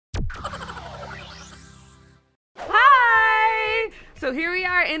So here we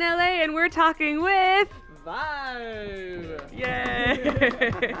are in LA and we're talking with Vibe. Yay!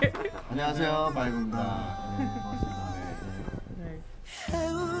 안녕하세요, 바이브입니다. 네, 반갑습니다. 네.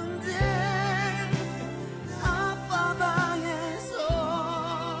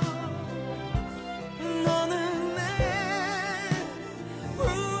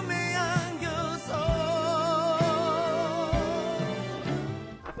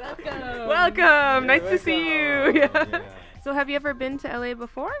 Welcome. Nice to see you. Yeah. So have you ever been to LA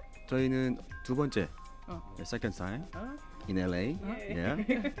before? 저희는 두 번째, second time in LA. Yeah.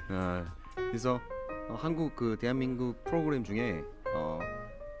 그래서 한국 그 대한민국 프로그램 중에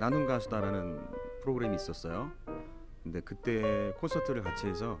나눔 가수다라는 프로그램이 있었어요. 근데 그때 콘서트를 같이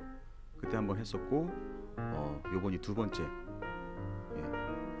해서 그때 한번 했었고, 요번이 두 번째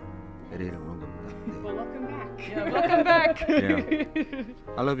LA를 오는 겁니다. 네. Well, welcome back. Yeah, welcome back. Yeah.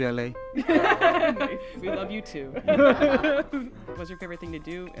 I love you, LA. Nice. We love you too. What's your favorite thing to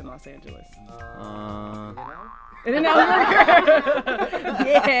do in Los Angeles? In and out burger.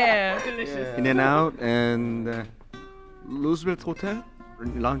 Yeah, delicious. In and out and Roosevelt Hotel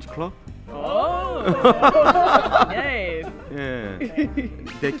Lounge Club. Oh, nice. Yeah.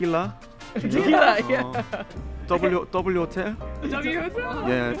 Tequila. Tequila, yeah. W Hotel. W Hotel?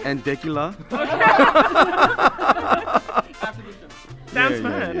 Yeah, and tequila. Sounds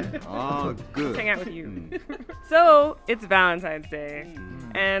fun. Oh, good. Let's hang out with you. So it's Valentine's Day,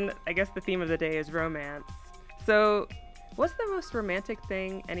 and I guess the theme of the day is romance. So what's the most romantic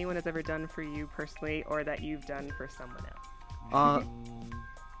thing anyone has ever done for you personally, or that you've done for someone else?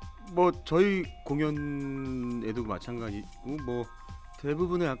 뭐 저희 공연에도 마찬가지고 뭐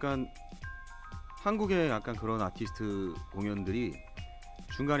대부분의 약간 한국의 약간 그런 아티스트 공연들이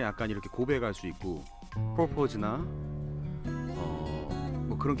중간에 약간 이렇게 고백할 수 있고 프로포즈나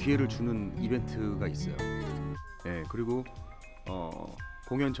뭐 그런 기회를 주는 이벤트가 있어요. 예, 그리고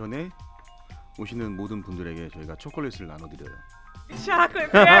공연 전에 오시는 모든 분들에게 저희가 초콜릿을 나눠드려요.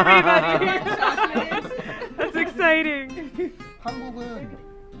 Chocolate for everybody. That's exciting. 한국은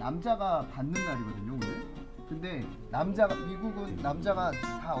남자가 받는 날이거든요, 오늘. 근데 미국은 남자가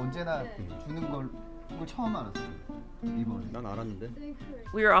다 언제나 주는 걸 처음 알았어요. 이번에. 난 알았는데.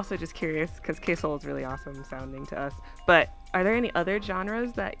 We were also just curious because K-Soul is really awesome sounding to us. But are there any other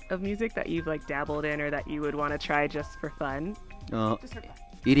genres of music that you've like dabbled in or that you would want to try just for fun?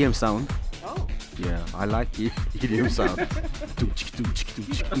 EDM sound. Oh. Yeah, I like EDM sound.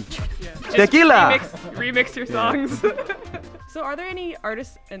 Tequila. Remix your songs. So are there any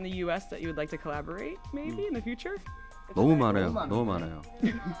artists in the US that you would like to collaborate maybe in the future? 너무 많아요.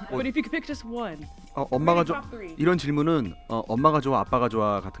 But if you could pick just one. 엄마가 top three. 이런 질문은 엄마가 좋아, 아빠가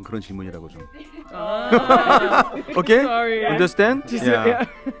좋아 같은 그런 질문이라고 좀. Okay? Sorry. Understand? Yeah.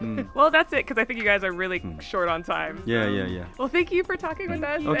 Well, that's it because I think you guys are really short on time. Yeah. Well, thank you for talking with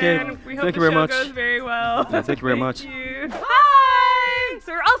us. Okay. And we hope Thank the you very show much. goes very well. Yeah, thank you very much. Thank you. Hi!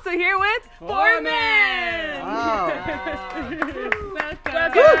 So we're also here with Foreman.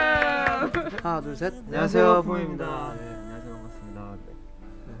 Welcome. 하나 둘 셋. 안녕하세요, 포맨입니다. 네, 안녕하세요, 반갑습니다.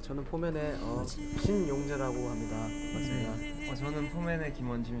 네, 저는 포맨의 신용재라고 합니다. 반갑습니다. 저는 포맨의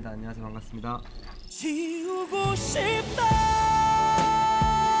김원주입니다. 안녕하세요, 반갑습니다. 지우고 싶다.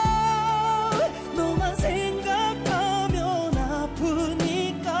 너만 생각하면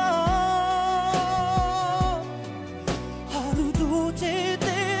아프니까 하루도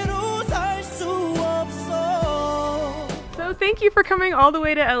제대로 살 수 없어. So thank you for coming all the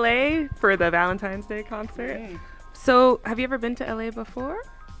way to LA for the Valentine's Day concert. So have you ever been to LA before?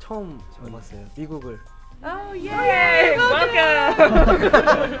 처음 와봤어요. 미국을. Oh yay! Welcome.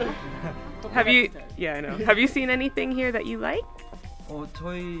 Have you? Yeah, I know. Have you seen anything here that you like?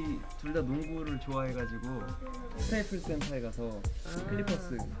 저희 둘 다 농구를 좋아해가지고 스테이플 센터에 가서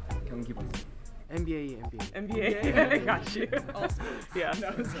클리퍼스 경기 봤어요. NBA. Got you. Yeah. No,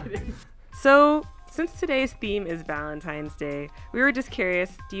 I was kidding. So, since today's theme is Valentine's Day, we were just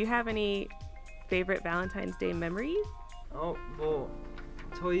curious, do you have any favorite Valentine's Day memories? 뭐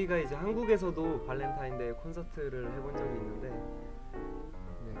저희가 이제 한국에서도 발렌타인데이 콘서트를 해본 적이 있는데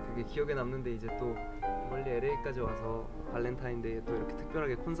그게 기억에 남는데 이제 또 멀리 LA까지 와서 발렌타인데이에 또 이렇게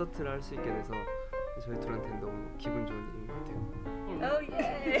특별하게 콘서트를 할 수 있게 돼서 저희 둘한테는 너무 기분 좋은 일인 것 같아요. Oh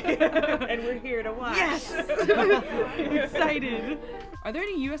yay! And we're here to watch. Yes! Excited. Are there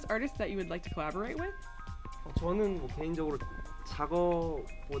any US artists that you would like to collaborate with? 저는 뭐 개인적으로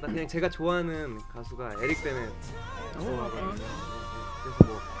작어보다 그냥 제가 좋아하는 가수가 에릭 베넷 좋아하거든요. 그래서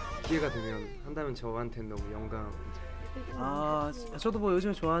뭐 기회가 되면 한다면 저한테는 너무 영광이죠. 저도 뭐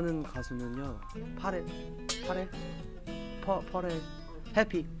요즘 좋아하는 가수는요. 퍼렐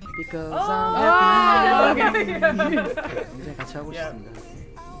happy because I'm happy. 굉장히 같이 하고 Yeah. 싶습니다.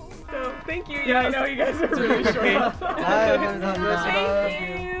 So thank you. Yeah, I know you guys are really short. 감사합니다. Thank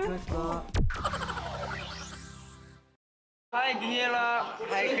you. 고맙습니다. Hi Daniela.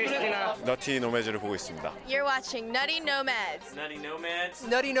 Hi Christina. 너티 노매즈를 보고 있습니다. You're watching Nutty Nomads. Nutty Nomads.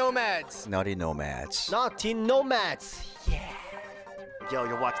 Nutty Nomads. Nutty Nomads. Naughty Nomads. Yo,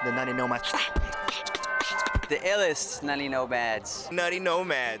 you're watching the Nutty Nomads. The illest Nutty Nomads. Nutty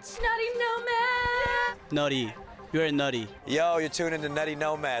Nomads. Nutty Nomads. Nutty, you're nutty. Yo, you're tuning in to Nutty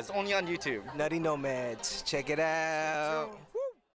Nomads. Only on YouTube. Nutty Nomads. Check it out.